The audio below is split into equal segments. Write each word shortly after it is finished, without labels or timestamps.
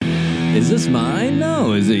Is this mine?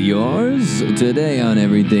 No. Is it yours? Today on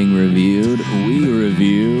Everything Reviewed, we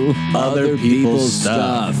review other people's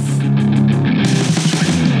stuff.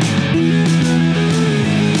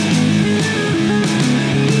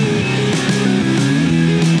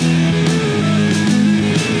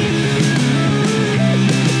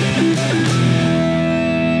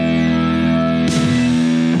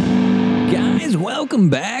 Welcome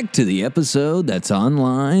back to the episode that's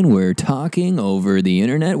online. We're talking over the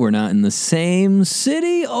internet. We're not in the same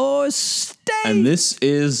city or state. And this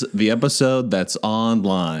is the episode that's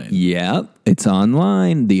online. Yep, it's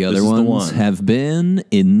online. The other ones have been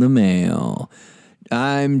in the mail.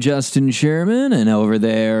 I'm Justin Sherman, and over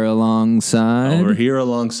here alongside,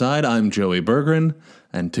 I'm Joey Berggren,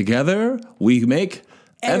 and together we make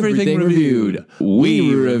Everything Reviewed.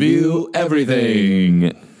 We review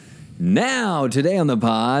everything. Now, today on the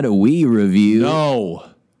pod, we review... No.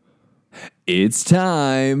 It's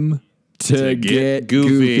time to get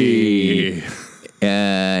goofy.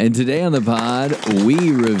 And today on the pod,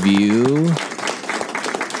 we review...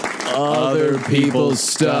 Other people's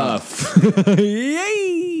stuff.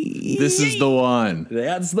 Yay! This is the one.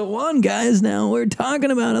 That's the one, guys. Now, we're talking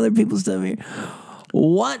about other people's stuff here.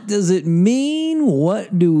 What does it mean?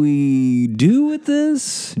 What do we do with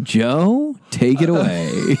this? Joe, take it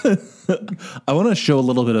away. I want to show a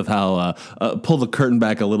little bit of how, pull the curtain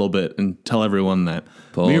back a little bit and tell everyone that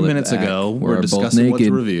mere minutes ago, we're discussing what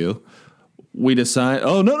to review. We decide,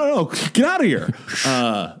 no, get out of here.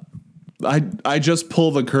 I just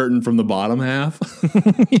pull the curtain from the bottom half.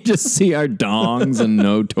 You just see our dongs and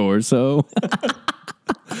no torso.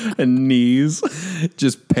 And knees.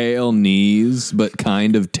 Just pale knees, but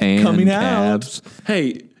kind of tan coming calves. Out.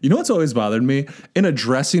 Hey, you know what's always bothered me? In a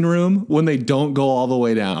dressing room, when they don't go all the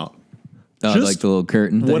way down. Oh, like the little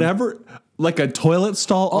curtain thing? Whatever, like a toilet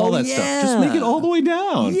stall, all that stuff. Just make it all the way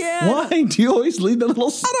down. Yeah. Why do you always leave the little...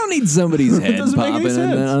 I don't need somebody's head popping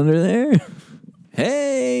under there.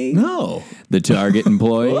 Hey. No. The Target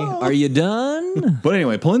employee. Are you done? But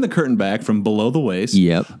anyway, pulling the curtain back from below the waist.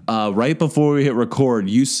 Yep. Right before we hit record,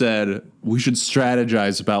 you said we should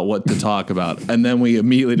strategize about what to talk about. And then we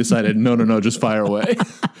immediately decided, no, just fire away.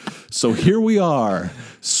 So here we are,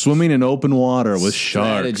 swimming in open water with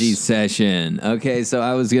sharks. Strategy session. Okay, so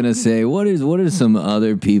I was going to say, what are some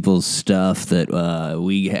other people's stuff that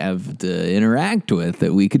we have to interact with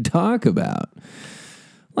that we could talk about?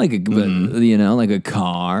 Like like a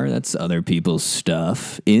car, that's other people's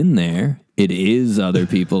stuff in there. It is other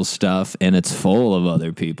people's stuff, and it's full of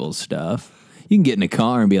other people's stuff. You can get in a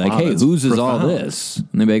car and be like, hey, whose is all this? And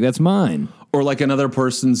they'd be like, that's mine. Or like another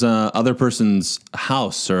person's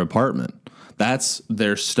house or apartment. That's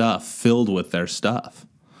their stuff, filled with their stuff.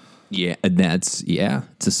 Yeah,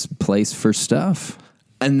 it's a place for stuff.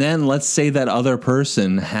 And then let's say that other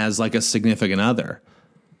person has like a significant other.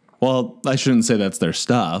 Well, I shouldn't say that's their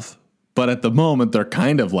stuff, but at the moment, they're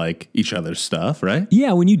kind of like each other's stuff, right?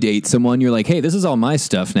 Yeah, when you date someone, you're like, hey, this is all my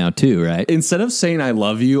stuff now too, right? Instead of saying I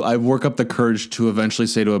love you, I work up the courage to eventually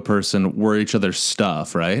say to a person, we're each other's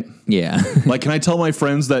stuff, right? Yeah. Like, can I tell my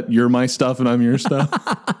friends that you're my stuff and I'm your stuff?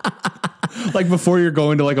 Like before you're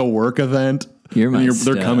going to like a work event,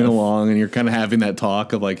 they're coming along and you're kind of having that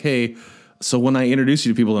talk of like, hey, so when I introduce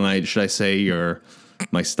you to people tonight, should I say you're...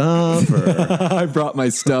 my stuff? Or? I brought my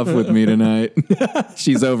stuff with me tonight.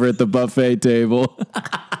 She's over at the buffet table.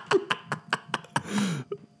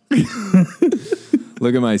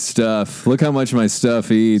 Look at my stuff. Look how much my stuff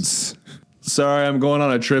eats. Sorry, I'm going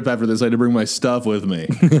on a trip after this. I had to bring my stuff with me.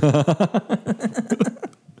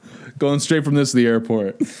 Going straight from this to the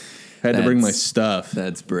airport. Had to bring my stuff.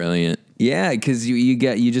 That's brilliant. Yeah, because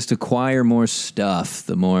you just acquire more stuff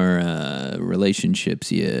the more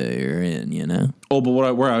relationships you're in, you know? Oh,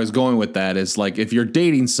 but where I was going with that is like if you're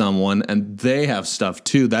dating someone and they have stuff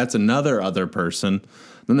too, that's another other person.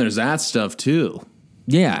 Then there's that stuff too.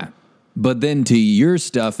 Yeah, but then to your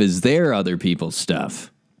stuff is their other people's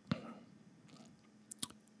stuff.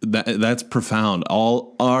 That's profound.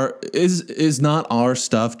 All is not our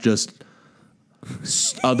stuff just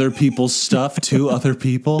other people's stuff to other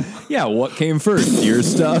people? Yeah, what came first, your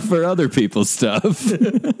stuff or other people's stuff?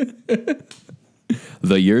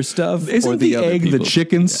 Your stuff Isn't or the other egg people's? The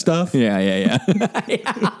chicken stuff? Yeah.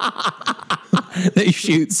 They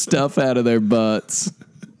shoot stuff out of their butts.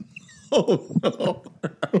 Oh, no.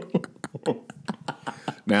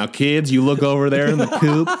 Now, kids, you look over there in the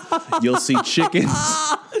coop, you'll see chickens.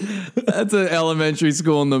 That's an elementary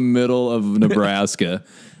school in the middle of Nebraska.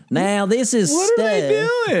 Now this is what stuff. What are they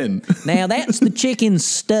doing? Now that's the chicken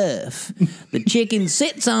stuff. The chicken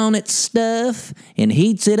sits on its stuff and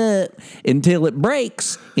heats it up until it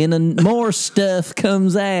breaks and more stuff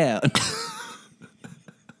comes out.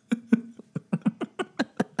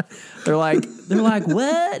 They're like,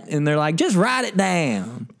 what? And they're like, just write it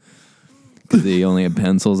down. Because they only have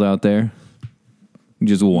pencils out there.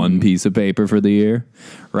 Just one piece of paper for the year.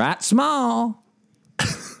 Write small.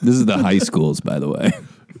 This is the high schools, by the way.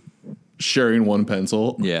 Sharing one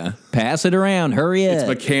pencil. Yeah. Pass it around. Hurry up. It's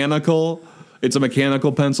mechanical. It's a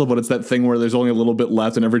mechanical pencil, but it's that thing where there's only a little bit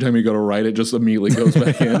left, and every time you go to write, it just immediately goes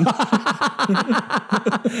back in.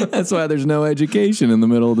 That's why there's no education in the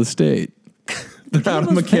middle of the state. They're out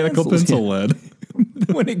of mechanical pencil lead.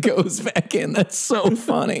 When it goes back in, that's so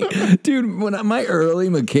funny. Dude, my early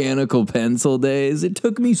mechanical pencil days, it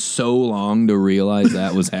took me so long to realize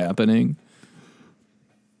that was happening.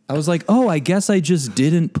 I was like, oh, I guess I just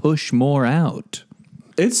didn't push more out.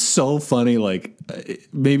 It's so funny, like,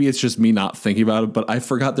 maybe it's just me not thinking about it, but I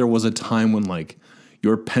forgot there was a time when, like,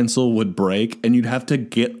 your pencil would break and you'd have to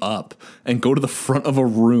get up and go to the front of a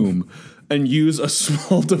room and use a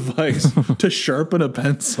small device to sharpen a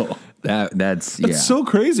pencil. That's so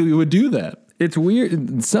crazy we would do that. It's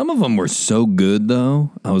weird. Some of them were so good,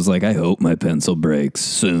 though. I was like, I hope my pencil breaks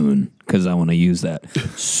soon because I want to use that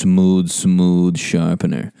smooth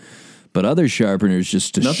sharpener. But other sharpeners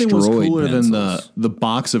just destroyed Nothing was cooler pencils. than the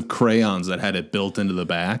box of crayons that had it built into the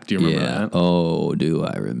back. Do you remember that? Oh, do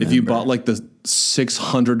I remember? If you bought like the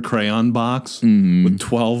 600 crayon box with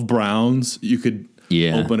 12 browns, you could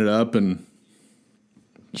open it up and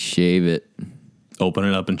shave it. Open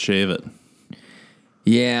it up and shave it.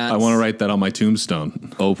 Yeah. I want to write that on my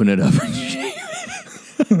tombstone. Open it up and shave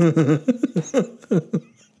it.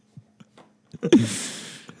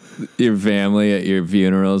 Your family at your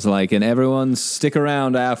funeral is like, and everyone stick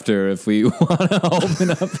around after if we want to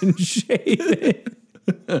open up and shave it.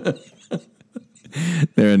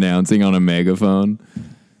 They're announcing on a megaphone.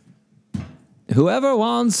 Whoever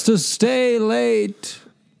wants to stay late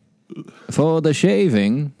for the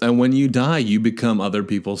shaving. And when you die, you become other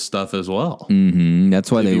people's stuff as well. Mm-hmm.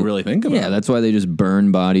 That's why if you really think about it. Yeah, that's why they just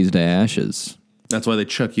burn bodies to ashes. That's why they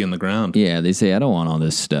chuck you in the ground. Yeah, they say, I don't want all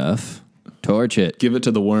this stuff. Torch it. Give it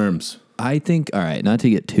to the worms. I think, all right, not to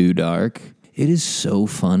get too dark, it is so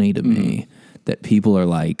funny to me that people are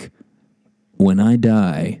like, when I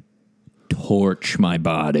die, torch my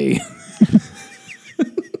body.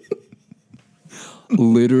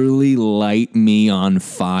 Literally light me on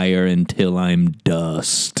fire until I'm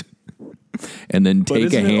dust. And then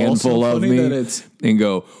take a handful of me and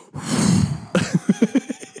go,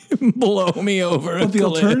 blow me over a cliff. The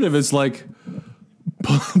alternative is like,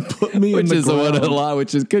 put me in the ground.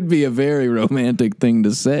 Which could be a very romantic thing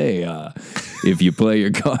to say. If you play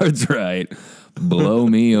your cards right, blow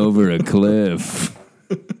me over a cliff.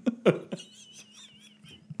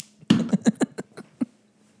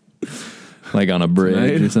 Like on a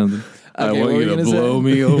bridge or something. Okay, I want you to blow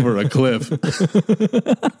me over a cliff.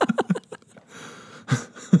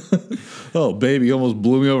 Oh, baby, you almost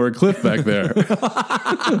blew me over a cliff back there.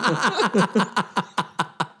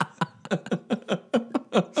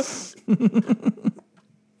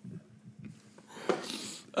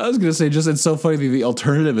 I was going to say, just it's so funny. The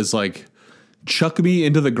alternative is like, chuck me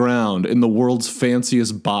into the ground in the world's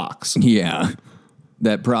fanciest box. Yeah.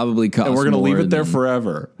 That probably costs more. And we're going to leave it there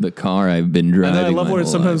forever. The car I've been driving. And then I love when it's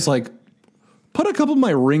sometimes like, put a couple of my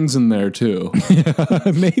rings in there too.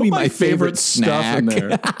 Maybe my favorite stuff in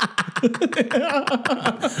there.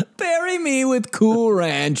 Bury me with Cool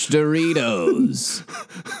Ranch Doritos.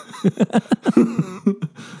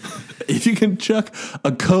 If you can chuck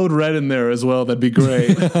a Code Red in there as well, that'd be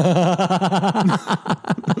great.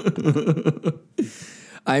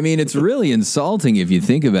 I mean, it's really insulting if you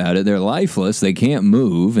think about it. They're lifeless, they can't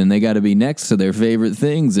move, and they got to be next to their favorite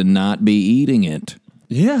things and not be eating it.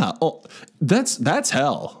 Yeah, that's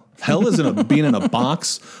hell. Hell is being in a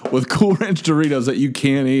box with Cool Ranch Doritos that you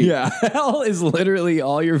can't eat. Yeah, hell is literally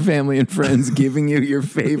all your family and friends giving you your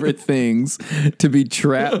favorite things to be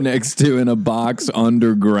trapped next to in a box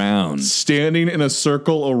underground. Standing in a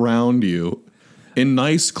circle around you in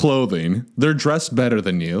nice clothing. They're dressed better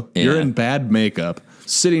than you. Yeah. You're in bad makeup,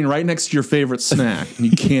 sitting right next to your favorite snack, and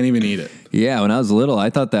you can't even eat it. Yeah, when I was little,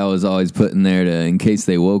 I thought that was always put in there in case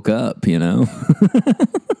they woke up, you know?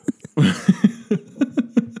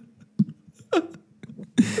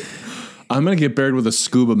 I'm going to get buried with a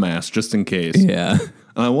scuba mask just in case. Yeah.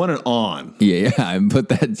 And I want it on. Yeah, I put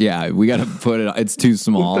that. Yeah, we got to put it on. It's too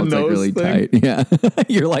small. It's like really tight. Yeah.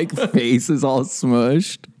 Your like face is all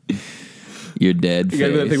smushed. Your dead face. You got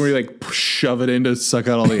to do that thing where you like, push. shove it in to suck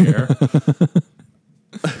out all the air.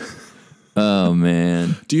 Oh,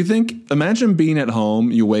 man. Do you think, imagine being at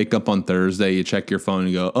home, you wake up on Thursday, you check your phone, and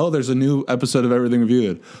you go, oh, there's a new episode of Everything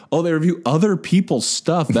Reviewed. Oh, they review other people's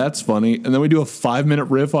stuff. That's funny. And then we do a 5-minute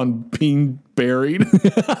riff on being buried.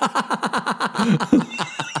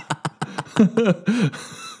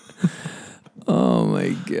 Oh,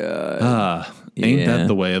 my God. Ain't that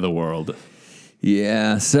the way of the world?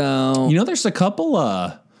 Yeah, so... there's a couple,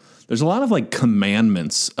 there's a lot of, like,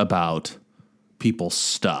 commandments about people's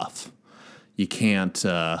stuff. You can't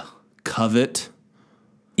covet.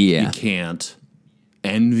 Yeah. You can't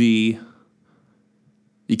envy.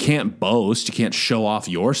 You can't boast. You can't show off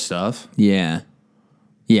your stuff. Yeah.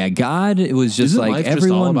 Yeah, God, it was just Isn't like, life just all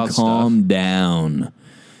everyone about calm down.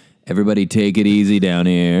 Everybody take it easy down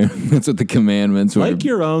here. That's what the commandments were. Like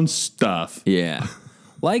your own stuff. Yeah.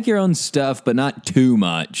 Like your own stuff, but not too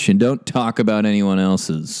much. And don't talk about anyone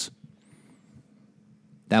else's.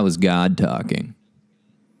 That was God talking.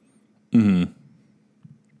 Mm-hmm.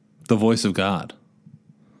 The voice of God.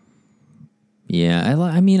 Yeah,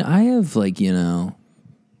 I mean, I have, like,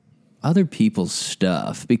 other people's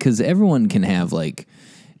stuff, because everyone can have, like,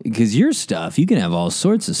 because your stuff, you can have all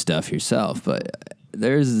sorts of stuff yourself, but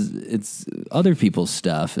it's other people's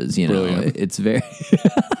stuff is, Brilliant. It's very...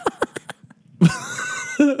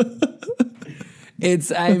 It's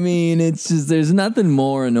just, there's nothing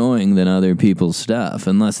more annoying than other people's stuff,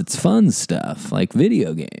 unless it's fun stuff, like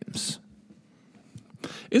video games.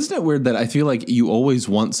 Isn't it weird that I feel like you always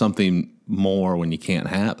want something more when you can't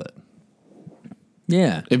have it?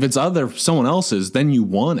 Yeah. If it's someone else's, then you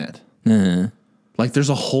want it. Uh-huh. Like there's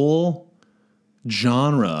a whole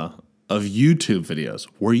genre of YouTube videos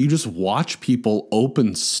where you just watch people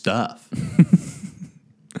open stuff.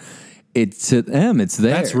 It's to them, it's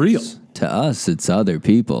theirs. That's real. To us, it's other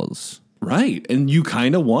people's. Right. And you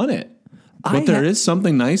kind of want it. But there is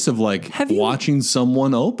something nice of like watching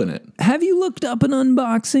someone open it. Have you looked up an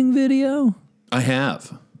unboxing video? I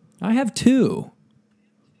have. I have too.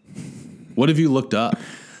 What have you looked up?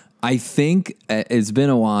 I think it's been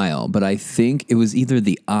a while, but I think it was either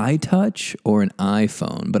the iTouch or an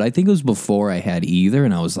iPhone. But I think it was before I had either,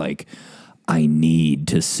 and I was like, I need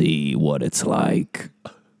to see what it's like.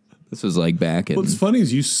 This was like back in... What's funny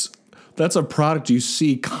is that's a product you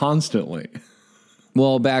see constantly.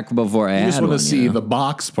 Well, back before I had one. You just want to see the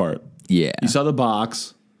box part. Yeah. You saw the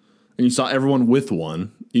box, and you saw everyone with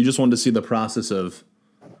one. You just wanted to see the process of...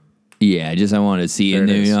 Yeah, I wanted to see. And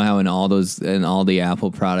you know how in all the Apple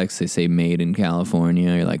products, they say made in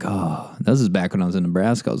California. You're like, oh, this is back when I was in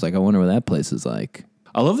Nebraska. I was like, I wonder what that place is like.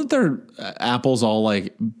 I love that their Apple's all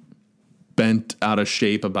like bent out of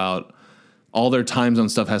shape about all their times on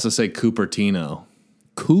stuff has to say Cupertino.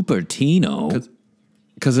 Cupertino?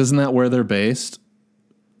 Because isn't that where they're based?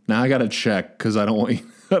 Now I got to check because I don't want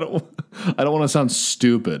to sound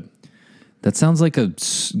stupid. That sounds like a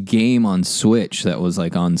game on Switch that was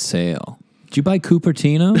like on sale. Did you buy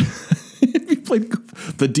Cupertino? You played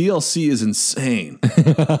the DLC is insane.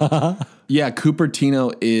 Yeah,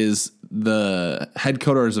 Cupertino is the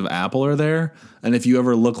headquarters of Apple are there, and if you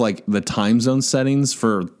ever look like the time zone settings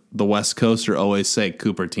for the West Coast, are always say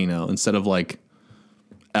Cupertino instead of like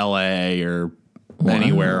LA or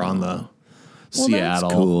anywhere on the Seattle,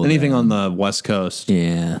 cool, anything on the West Coast.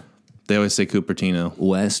 Yeah. They always say Cupertino.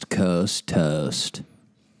 West Coast Toast.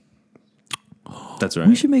 That's right.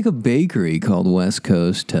 We should make a bakery called West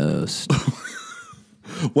Coast Toast.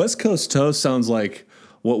 West Coast Toast sounds like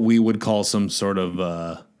what we would call some sort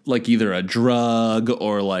of like either a drug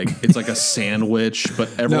or like it's like a sandwich, but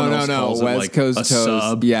everyone else calls West it like Coast a Toast.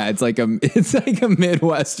 sub. Yeah, it's like a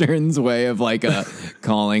Midwestern's way of like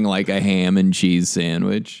calling like a ham and cheese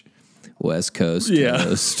sandwich. West Coast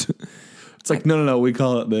Toast. It's like, no, we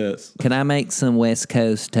call it this. Can I make some West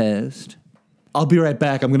Coast toast? I'll be right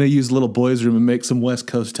back. I'm going to use little boy's room and make some West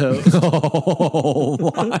Coast toast.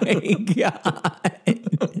 Oh, my God.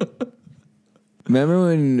 Remember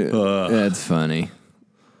when... that's funny.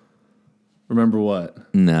 Remember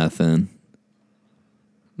what? Nothing.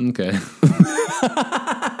 Okay. Do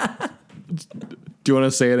you want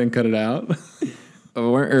to say it and cut it out?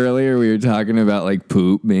 Earlier we were talking about like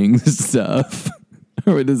poop being stuff.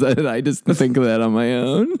 Or did I just think of that on my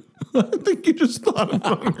own? I think you just thought of it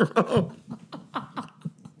on your own.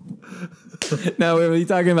 No, we were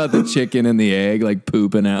talking about the chicken and the egg, like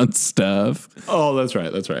pooping out stuff. Oh, that's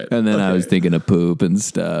right. And then I was thinking of poop and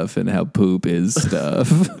stuff and how poop is stuff.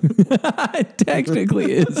 It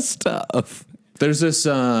technically is stuff. There's this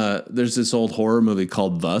old horror movie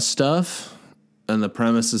called The Stuff. And the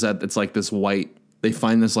premise is that it's like this white, they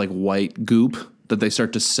find this like white goop that they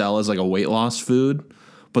start to sell as like a weight loss food.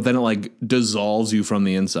 but then it like dissolves you from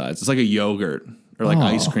the insides. It's like a yogurt or like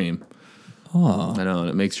ice cream. Oh, I know, and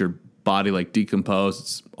it makes your body like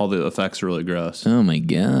decompose. All the effects are really gross. Oh my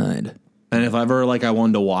God. And if ever like I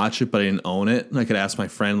wanted to watch it but I didn't own it, and I could ask my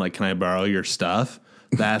friend like, "Can I borrow your stuff?"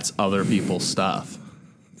 That's other people's stuff.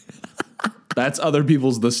 That's other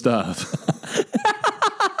people's the stuff.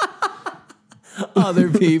 Other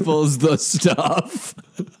people's the stuff.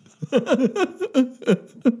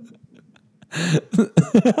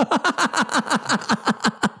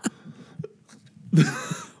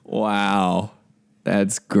 Wow.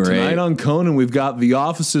 That's great. Tonight on Conan, we've got The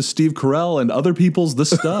Office's Steve Carell and other people's the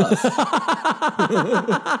stuff.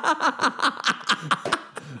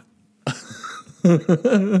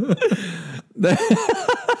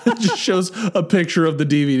 It just shows a picture of the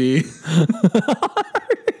DVD.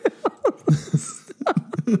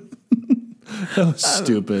 That was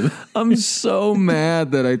stupid. I'm so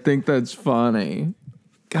mad that I think that's funny.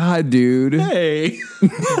 God, dude. Hey.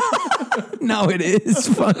 No, it is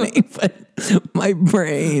funny, but my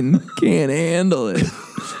brain can't handle it.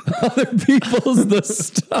 Other people's the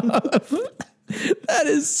stuff. That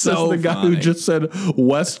is so That's the guy funny. who just said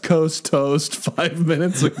West Coast toast 5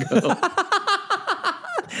 minutes ago.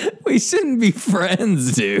 We shouldn't be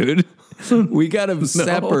friends, dude. We got to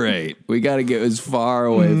separate. We got to get as far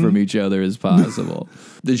away from each other as possible.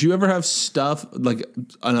 Did you ever have stuff, like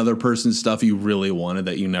another person's stuff you really wanted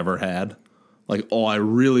that you never had? Like, oh, I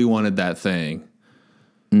really wanted that thing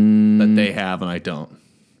that they have and I don't.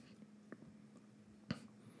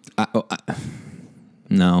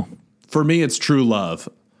 No. For me, it's true love.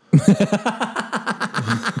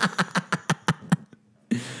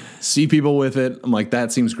 See people with it. I'm like,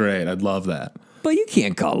 that seems great. I'd love that. But you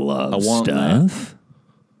can't call love stuff.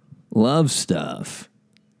 Love stuff.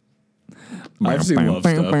 I've seen love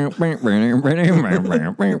stuff.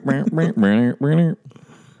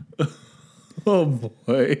 Oh,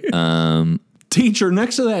 boy. Teacher,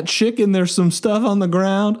 next to that chicken, there's some stuff on the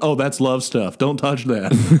ground. Oh, that's love stuff. Don't touch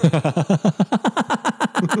that.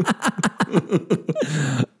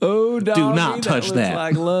 Oh, doggy, do not touch looks that.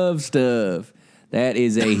 like love stuff. That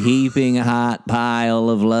is a heaping hot pile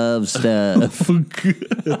of love stuff.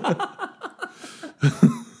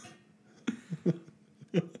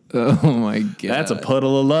 Oh my God. That's a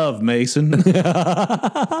puddle of love, Mason.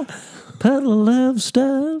 Puddle of love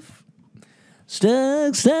stuff.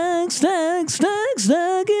 Stuck, stuck, stuck, stuck,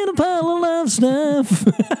 stuck in a pile of love stuff.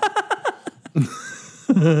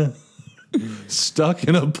 Stuck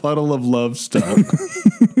in a puddle of love stuff.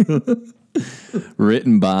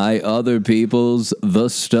 Written by other people's The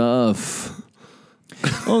Stuff.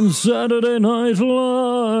 On Saturday Night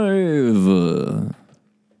Live.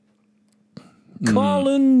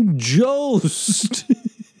 Colin Jost.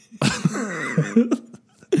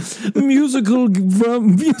 musical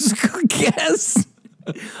guests.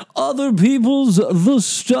 Other people's The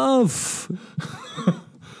Stuff.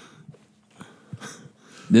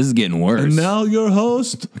 This is getting worse. And now your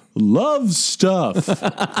host, Love Stuff.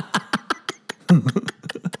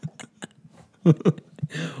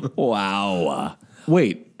 Wow.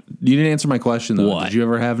 Wait, you didn't answer my question, though. What? Did you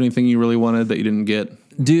ever have anything you really wanted that you didn't get?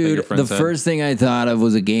 Dude, the first thing I thought of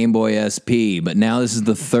was a Game Boy SP, but now this is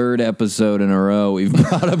the third episode in a row we've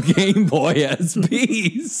brought up Game Boy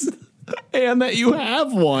SPs. And that you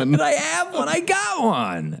have one. And I have one. I got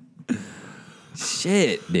one.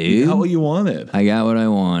 Shit, dude. You got what you wanted. I got what I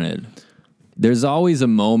wanted. There's always a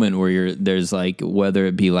moment where there's like, whether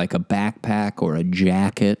it be like a backpack or a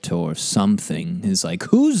jacket or something, is like,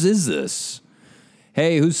 whose is this?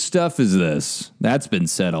 Hey, whose stuff is this? That's been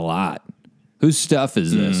said a lot. Whose stuff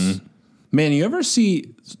is this? Man, you ever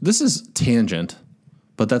see, this is tangent,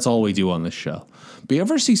 but that's all we do on this show. But you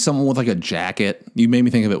ever see someone with like a jacket? You made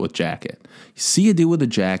me think of it with jacket. You see a dude with a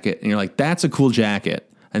jacket and you're like, that's a cool jacket.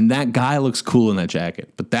 And that guy looks cool in that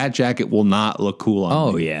jacket, but that jacket will not look cool on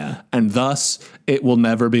me. Oh, yeah. And thus, it will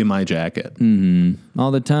never be my jacket.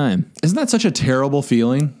 All the time. Isn't that such a terrible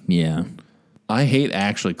feeling? Yeah. I hate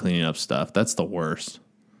actually cleaning up stuff. That's the worst.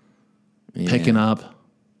 Yeah. Picking up.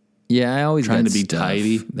 Yeah, I always Trying got to be stuff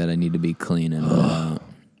tidy. that I need to be cleaning out.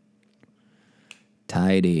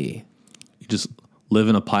 Tidy. You just live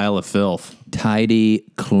in a pile of filth. Tidy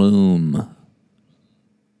Clume.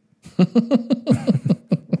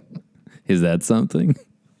 Is that something?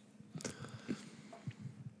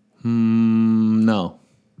 No.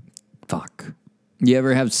 Fuck. You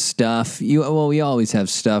ever have stuff? We always have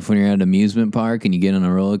stuff when you're at an amusement park and you get on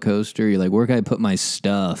a roller coaster. You're like, where can I put my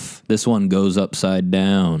stuff? This one goes upside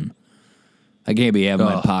down. I can't be having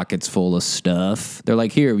my pockets full of stuff. They're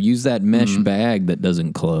like, here, use that mesh bag that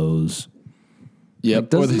doesn't close.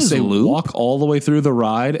 Yep. Or they say walk all the way through the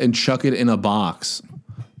ride and chuck it in a box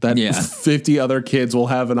that 50 other kids will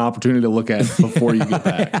have an opportunity to look at before you get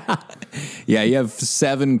back. Yeah, you have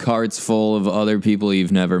 7 carts full of other people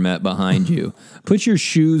you've never met behind you. Put your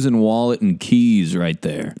shoes and wallet and keys right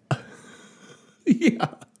there. Yeah.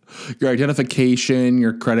 Your identification,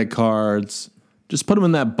 your credit cards. Just put them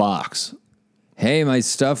in that box. Hey, my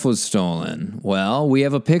stuff was stolen. Well, we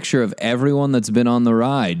have a picture of everyone that's been on the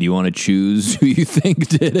ride. Do you want to choose who you think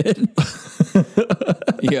did it?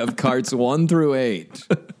 You have carts 1 through 8.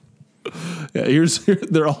 Yeah,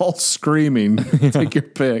 they're all screaming. Take your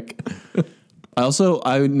pick.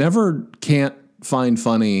 I never can't find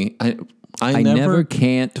funny. I never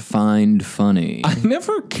can't find funny. I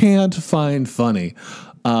never can't find funny.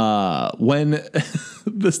 When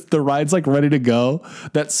the ride's like ready to go,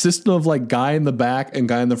 that system of like guy in the back and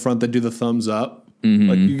guy in the front that do the thumbs up. Mm-hmm.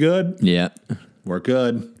 Like, you good? Yeah. We're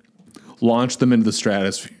good. Launch them into the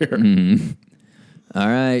stratosphere. Mm-hmm. All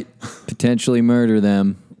right. Potentially murder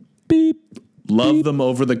them. Beep. Love beep, them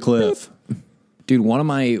over the cliff. Beep. Dude,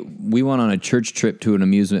 we went on a church trip to an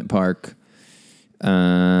amusement park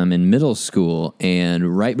in middle school,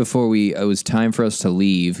 and right before it was time for us to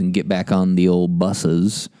leave and get back on the old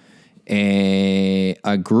buses, a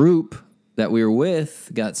group that we were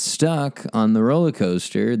with got stuck on the roller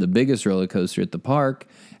coaster, the biggest roller coaster at the park,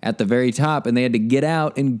 at the very top, and they had to get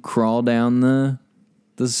out and crawl down the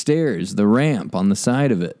stairs, the ramp on the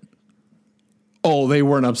side of it. Oh, they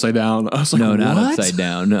weren't upside down. I was like, no, not what? Upside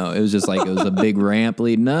down. No, it was just like, it was a big ramp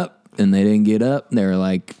leading up, and they didn't get up. They were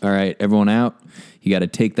like, all right, everyone out. You got to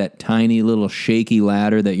take that tiny little shaky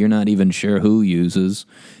ladder that you're not even sure who uses.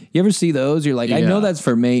 You ever see those? You're like, I know that's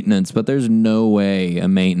for maintenance, but there's no way a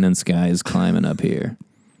maintenance guy is climbing up here.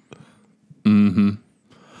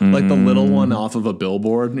 Mm-hmm. Like the little one off of a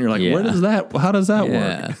billboard, and you're like, where does that? How does that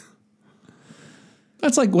work?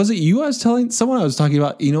 That's like, was it you? I was telling someone I was talking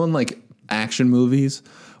about. You know, in like action movies,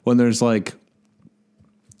 when there's like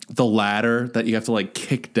the ladder that you have to like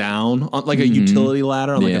kick down on, like a utility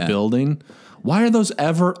ladder on like a building. Why are those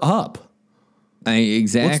ever up?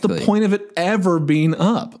 Exactly. What's the point of it ever being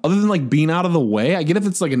up? Other than like being out of the way? I get if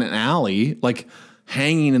it's like in an alley, like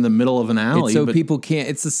hanging in the middle of an alley. So people can't,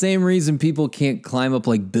 it's the same reason people can't climb up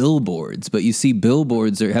like billboards, but you see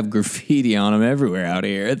billboards that have graffiti on them everywhere out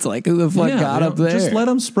here. It's like, who the fuck got up there? Just let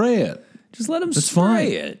them spray it. Just let them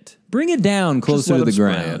spray it. Bring it down closer to the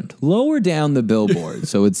ground. Lower down the billboard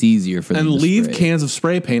so it's easier for them to and leave spray cans of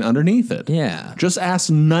spray paint underneath it. Yeah. Just ask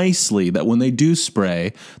nicely that when they do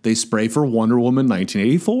spray, they spray for Wonder Woman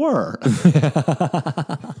 1984.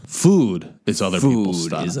 Food is other people's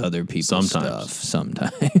stuff. Food is other people's stuff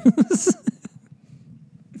sometimes.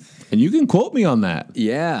 And you can quote me on that.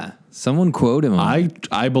 Yeah. Someone quote him on that.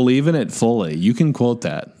 I believe in it fully. You can quote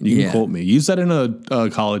that. You can quote me. Use that in a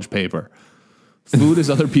college paper. Food is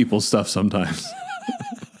other people's stuff sometimes.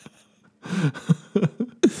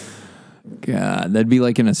 God, that'd be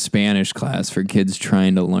like in a Spanish class for kids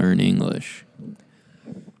trying to learn English.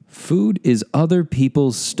 Food is other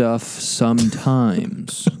people's stuff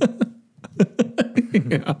sometimes.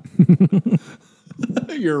 Yeah.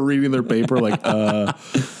 You're reading their paper like, I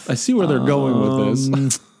see where they're going with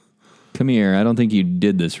this. Come here. I don't think you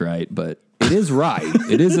did this right, but it is right.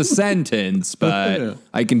 It is a sentence, but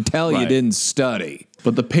I can tell you didn't study.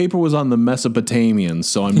 But the paper was on the Mesopotamians,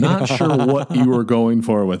 so I'm not sure what you were going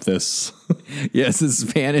for with this. Yes, a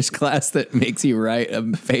Spanish class that makes you write a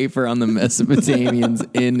paper on the Mesopotamians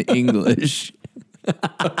in English.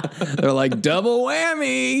 They're like, double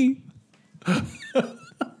whammy.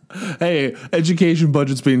 Hey, education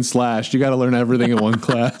budget's being slashed. You got to learn everything in one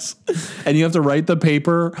class. And you have to write the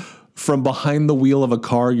paper from behind the wheel of a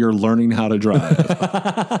car you're learning how to drive.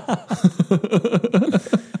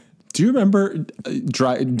 Do you remember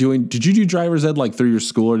did you do driver's ed like through your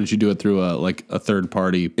school, or did you do it through a third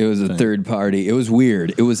party? It was a third party. It was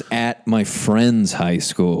weird. It was at my friend's high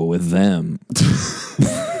school with them.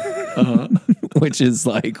 Which is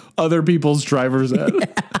like other people's driver's ed.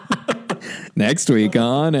 Next week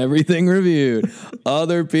on Everything Reviewed,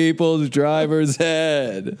 other people's driver's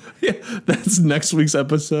ed. Yeah, that's next week's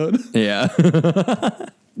episode. Yeah.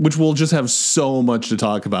 Which we'll just have so much to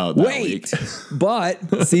talk about that week. But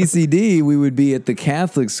CCD, we would be at the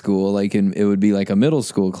Catholic school, it would be like a middle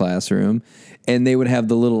school classroom, and they would have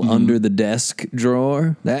the little under the desk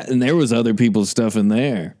drawer, and there was other people's stuff in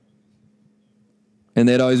there. And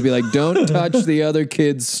they'd always be like, don't touch the other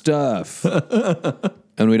kids' stuff.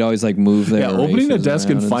 And we'd always like move their opening a desk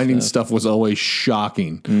and finding stuff was always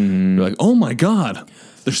shocking. Mm-hmm. You're like, oh my God,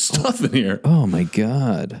 there's stuff in here. Oh my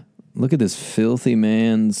God. Look at this filthy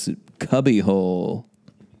man's cubby hole.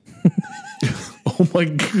 Oh Oh my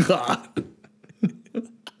God.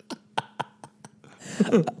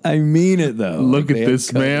 I mean it though. Look at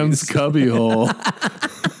this man's cubby hole.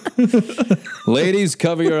 Ladies,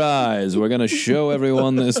 cover your eyes. We're going to show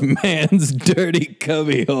everyone this man's dirty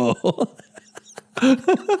cubby hole.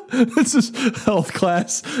 This is health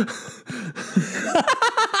class.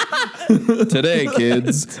 Today,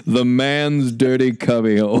 kids, the man's dirty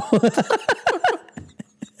cubby hole.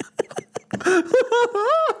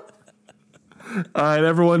 All right,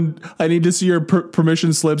 everyone, I need to see your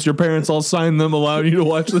permission slips. Your parents all sign them, allowing you to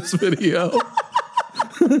watch this video.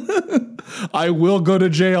 I will go to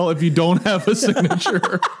jail if you don't have a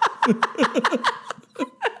signature.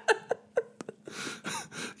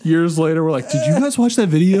 Years later, we're like, did you guys watch that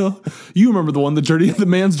video? You remember the one, the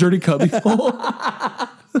man's dirty cubby hole?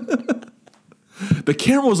 The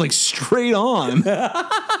camera was like straight on.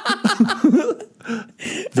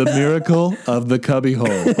 The miracle of the cubby hole.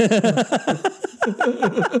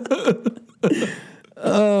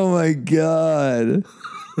 Oh my God.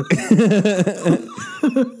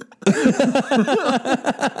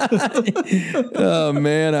 Oh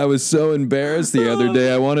man, I was so embarrassed the other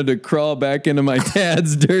day. I wanted to crawl back into my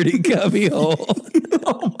dad's dirty cubby hole.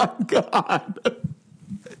 Oh my God.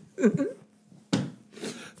 I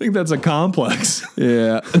think that's a complex.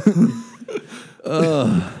 Yeah.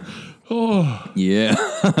 Yeah.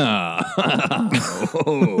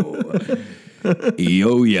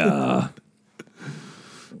 Yo, yeah.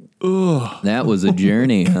 That was a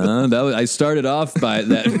journey, huh? I started off by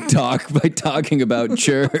talking about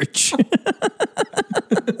church.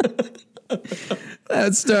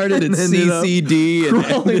 That started at CCD and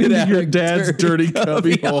crawling into your dad's dirty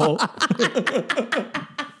cubby hole.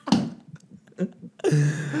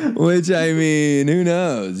 Which, I mean, who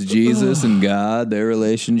knows? Jesus and God, their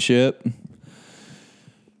relationship.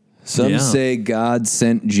 Some say God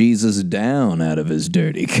sent Jesus down out of his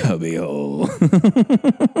dirty cubby hole.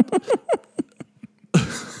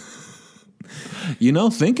 You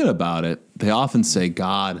know, thinking about it, they often say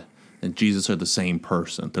God and Jesus are the same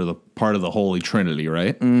person. They're the part of the Holy Trinity,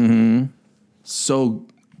 right? Mm-hmm. So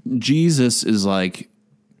Jesus is like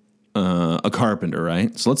a carpenter,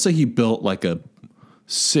 right? So let's say he built like a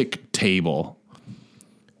sick table.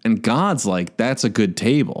 And God's like, that's a good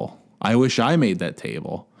table. I wish I made that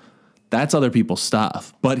table. That's other people's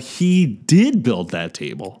stuff. But he did build that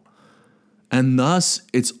table. And thus,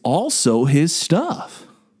 it's also his stuff.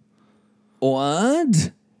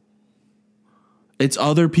 What? It's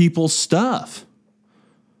other people's stuff.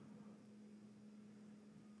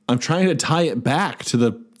 I'm trying to tie it back to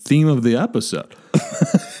the theme of the episode.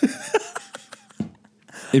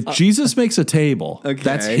 If Jesus makes a table,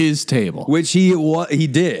 that's his table. Which he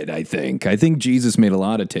did, I think. I think Jesus made a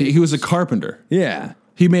lot of tables. He was a carpenter. Yeah.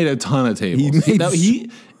 He made a ton of tables.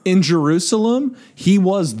 In Jerusalem, he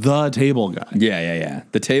was the table guy. Yeah.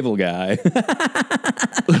 The table guy.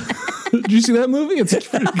 Did you see that movie? It's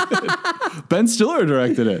pretty good. Ben Stiller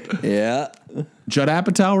directed it. Yeah. Judd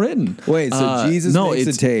Apatow written. Wait, so Jesus makes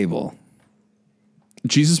a table.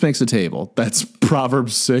 Jesus makes a table. That's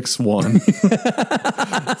Proverbs 6:1.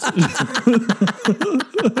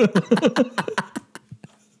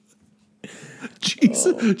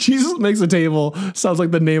 Jesus makes a table. Sounds like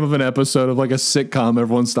the name of an episode of like a sitcom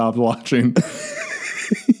everyone stopped watching.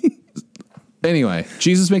 Anyway,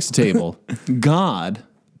 Jesus makes a table. God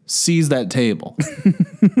sees that table.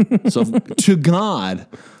 So to God,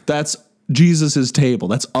 that's Jesus's table.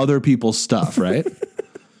 That's other people's stuff, right?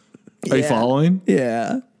 Are you following?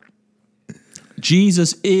 Yeah.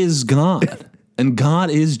 Jesus is God, and God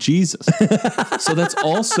is Jesus. So that's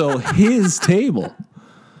also his table.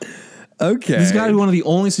 Okay. This has got to be one of the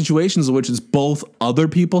only situations in which it's both other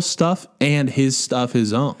people's stuff and his stuff,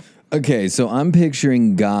 his own. Okay, so I'm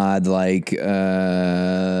picturing God like this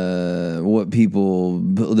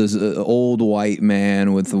old white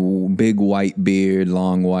man with a big white beard,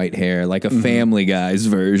 long white hair, like a Family Guy's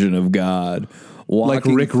version of God. Like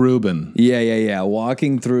Rick Rubin. Yeah.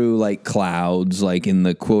 Walking through like clouds, like in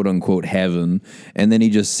the quote unquote heaven, and then he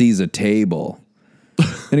just sees a table.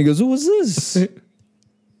 And he goes, "What's this?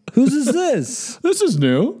 Whose is this? This is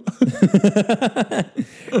new."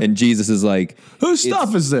 And Jesus is like, "Whose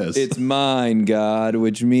stuff is this? It's mine, God,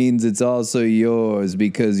 which means it's also yours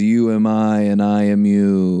because you am I and I am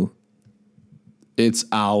you. It's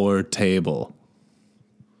our table."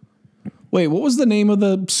 Wait, what was the name of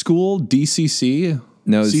the school? DCC?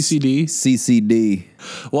 No, CCD? CCD.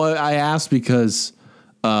 Well, I asked because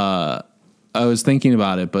I was thinking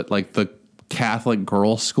about it, but like the Catholic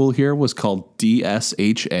girls' school here was called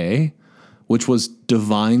DSHA, which was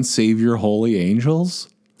Divine Savior Holy Angels,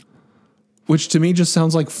 Which to me just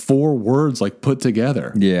sounds like 4 words like put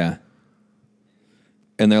together. Yeah.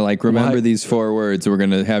 And they're like, remember these 4 words. We're going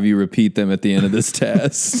to have you repeat them at the end of this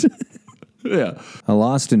test. Yeah. A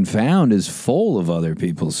Lost and Found is full of other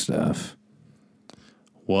people's stuff.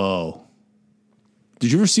 Whoa.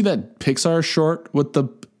 Did you ever see that Pixar short with the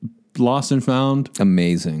Lost and Found?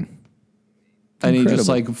 Amazing. And Incredible. He just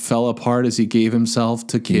like fell apart as he gave himself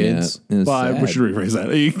to kids. Yeah, we should rephrase that.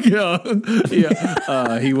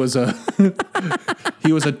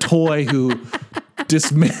 He was a toy who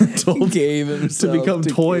dismantled gave himself to become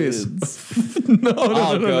toys.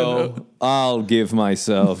 No. I'll give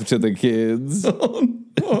myself to the kids.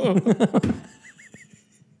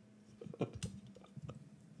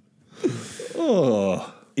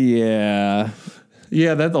 Oh. Yeah.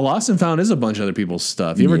 Yeah, that the Lost and Found is a bunch of other people's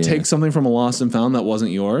stuff. You ever take something from a Lost and Found that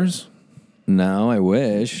wasn't yours? No, I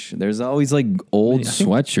wish. There's always like old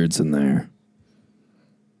sweatshirts in there.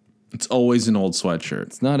 It's always an old sweatshirt.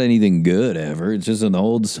 It's not anything good ever. It's just an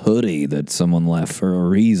old hoodie that someone left for a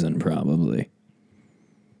reason, probably.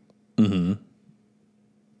 Mm-hmm.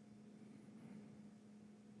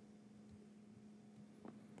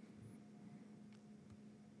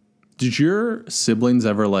 Did your siblings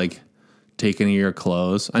ever like take any of your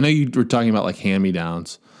clothes? I know you were talking about like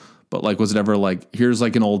hand-me-downs, but like was it ever like, here's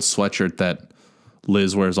like an old sweatshirt that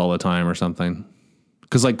Liz wears all the time or something?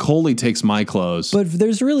 Because like Coley takes my clothes. But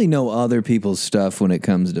there's really no other people's stuff when it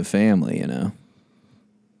comes to family, you know?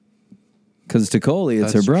 Because to Coley,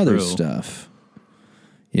 it's her brother's stuff.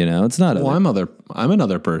 You know, it's not. Well, I'm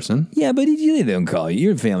another person. Yeah, but they don't call you.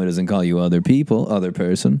 Your family doesn't call you other people, other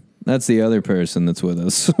person. That's the other person that's with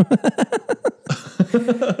us.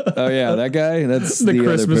 Oh yeah, that guy. That's the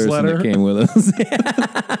Christmas other person letter that came with us.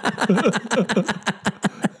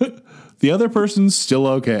 The other person's still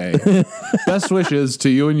okay. Best wishes to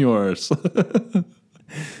you and yours.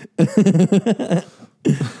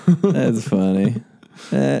 That's funny.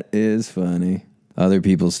 That is funny. Other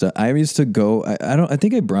people's stuff. I used to go. I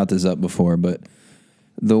think I brought this up before, but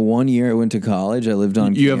the one year I went to college, I lived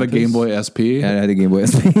on. You campus. have a Game Boy SP? I had a Game Boy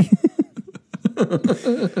SP.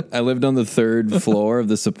 I lived on the 3rd floor of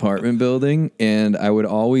this apartment building, and I would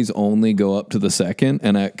always only go up to the 2nd,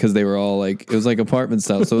 and because they were all like, it was like apartment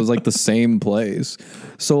style, so it was like the same place.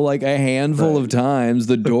 So like a handful of times,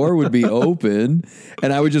 the door would be open,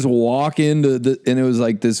 and I would just walk into and it was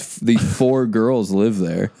like these 4 girls live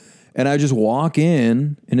there, and I just walk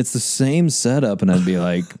in, and it's the same setup, and I'd be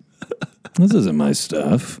like, this isn't my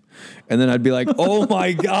stuff, and then I'd be like, oh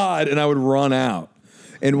my God, and I would run out.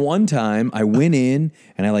 And one time I went in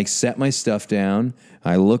and I like set my stuff down.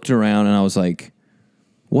 I looked around and I was like,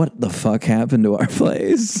 what the fuck happened to our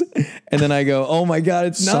place? And then I go, oh my God,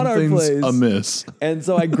 it's not our place. Something's amiss. And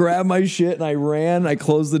so I grabbed my shit and I ran. I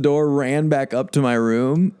closed the door, ran back up to my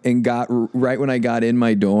room, and got right when I got in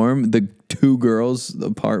my dorm, the 2 girls, the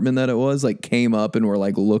apartment that it was, like came up and were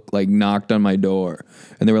like, knocked on my door.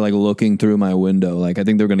 And they were like looking through my window. Like, I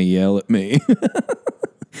think they're going to yell at me.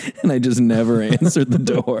 And I just never answered the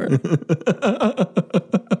door.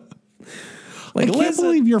 Like, I can't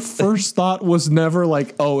believe your first thought was never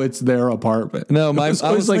like, oh, it's their apartment. No, I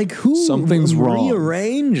was like, who something's wrong.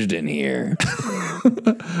 Rearranged in here?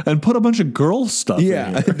 And put a bunch of girl stuff in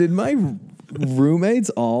here. Did my roommates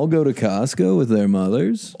all go to Costco with their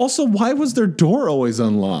mothers? Also, why was their door always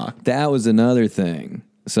unlocked? That was another thing.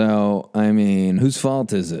 So, I mean, whose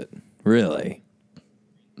fault is it? Really?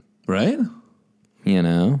 Right? You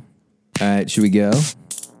know? All right, should we go?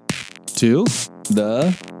 To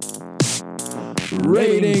the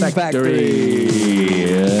Rating Factory.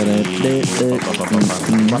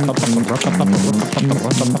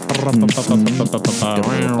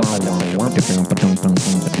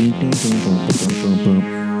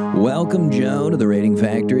 Welcome, Joe, to the Rating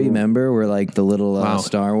Factory. Remember, we're like the little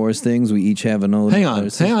Star Wars things. We each have an old. Hang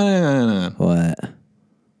on. What?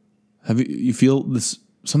 You feel this?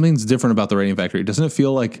 Something's different about the Rating Factory. Doesn't it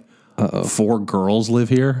feel like 4 girls live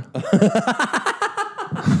here?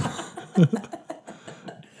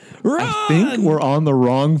 I think we're on the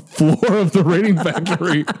wrong floor of the Rating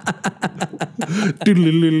Factory.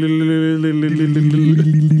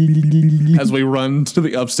 As we run to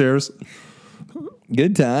the upstairs.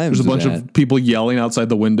 Good times. There's a bunch of people yelling outside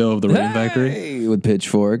the window of the Rating Factory. With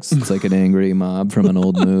pitchforks. It's like an angry mob from an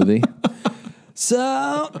old movie.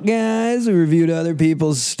 So, guys, we reviewed other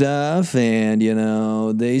people's stuff, and, you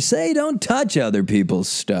know, they say don't touch other people's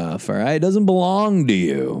stuff, all right? It doesn't belong to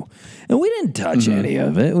you. And we didn't touch any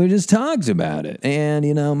of it. We just talked about it. And,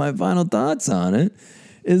 you know, my final thoughts on it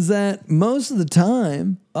is that most of the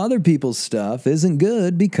time, other people's stuff isn't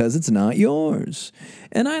good because it's not yours.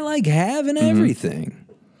 And I like having everything.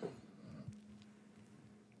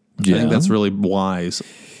 I think that's really wise.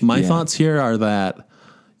 My thoughts here are that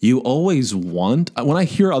you always want, when I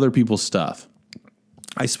hear other people's stuff,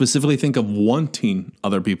 I specifically think of wanting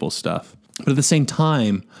other people's stuff. But at the same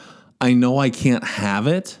time, I know I can't have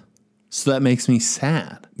it, so that makes me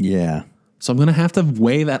sad. Yeah. So I'm going to have to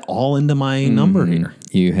weigh that all into my number here.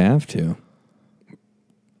 You have to.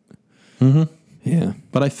 Mm-hmm. Yeah.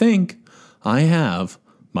 But I think I have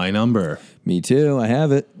my number. Me too. I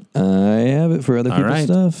have it. I have it for other people's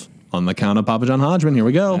stuff. On the count of Papa John Hodgman, here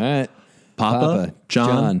we go. All right. Papa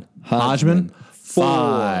John Hodgman,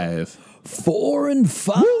 5. 4 and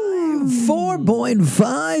 5.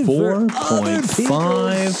 4.5.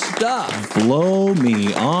 4.5 stuff. Blow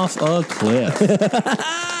me off a cliff.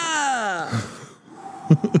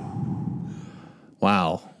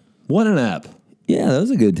 Wow. What an ep. Yeah, that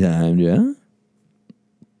was a good time, Joe.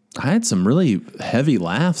 I had some really heavy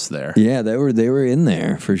laughs there. Yeah, they were in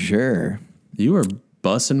there for sure. You were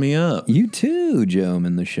busting me up. You too,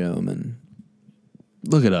 Joeman the Showman.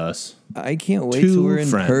 Look at us. I can't wait till we're in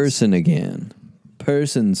person again.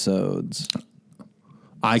 Person-sodes.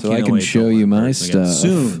 I can show you my stuff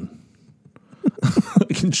soon. I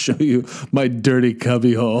can show you my dirty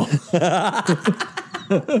cubby hole.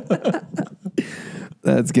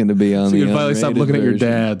 That's going to be on so the you can finally stop looking version. At your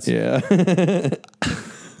dads. Yeah.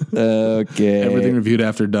 Okay. Everything reviewed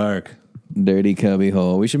after dark. Dirty cubby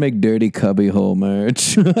hole. We should make dirty cubby hole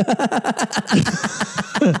merch.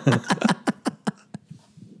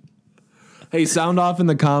 Hey, sound off in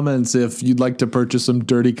the comments if you'd like to purchase some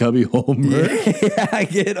dirty cubby hole merch. Yeah,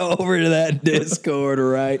 get over to that Discord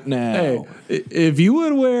right now. Hey, if you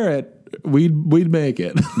would wear it, we'd make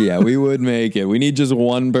it. Yeah, we would make it. We need just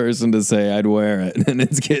one person to say I'd wear it, and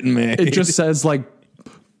it's getting made. It just says like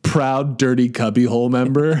proud dirty cubby hole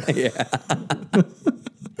member. Yeah.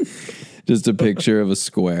 Just a picture of a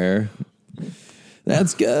square.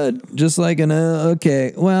 That's good. Just like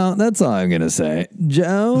okay. Well, that's all I'm going to say.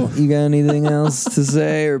 Joe, you got anything else to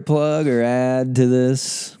say or plug or add to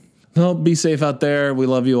this? No, be safe out there. We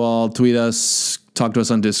love you all. Tweet us. Talk to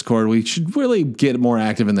us on Discord. We should really get more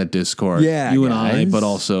active in that Discord. Yeah, you and I, but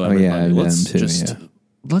also everybody.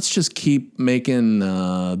 Let's just keep making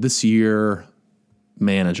this year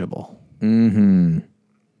manageable. Mm-hmm.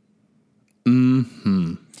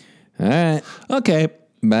 Mm-hmm. All right. Okay.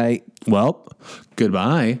 Bye. Well,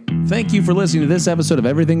 goodbye. Thank you for listening to this episode of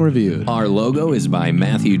Everything Reviewed. Our logo is by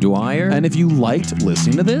Matthew Dwyer. And if you liked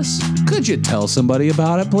listening to this, could you tell somebody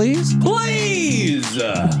about it, please? Please!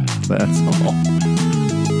 That's all.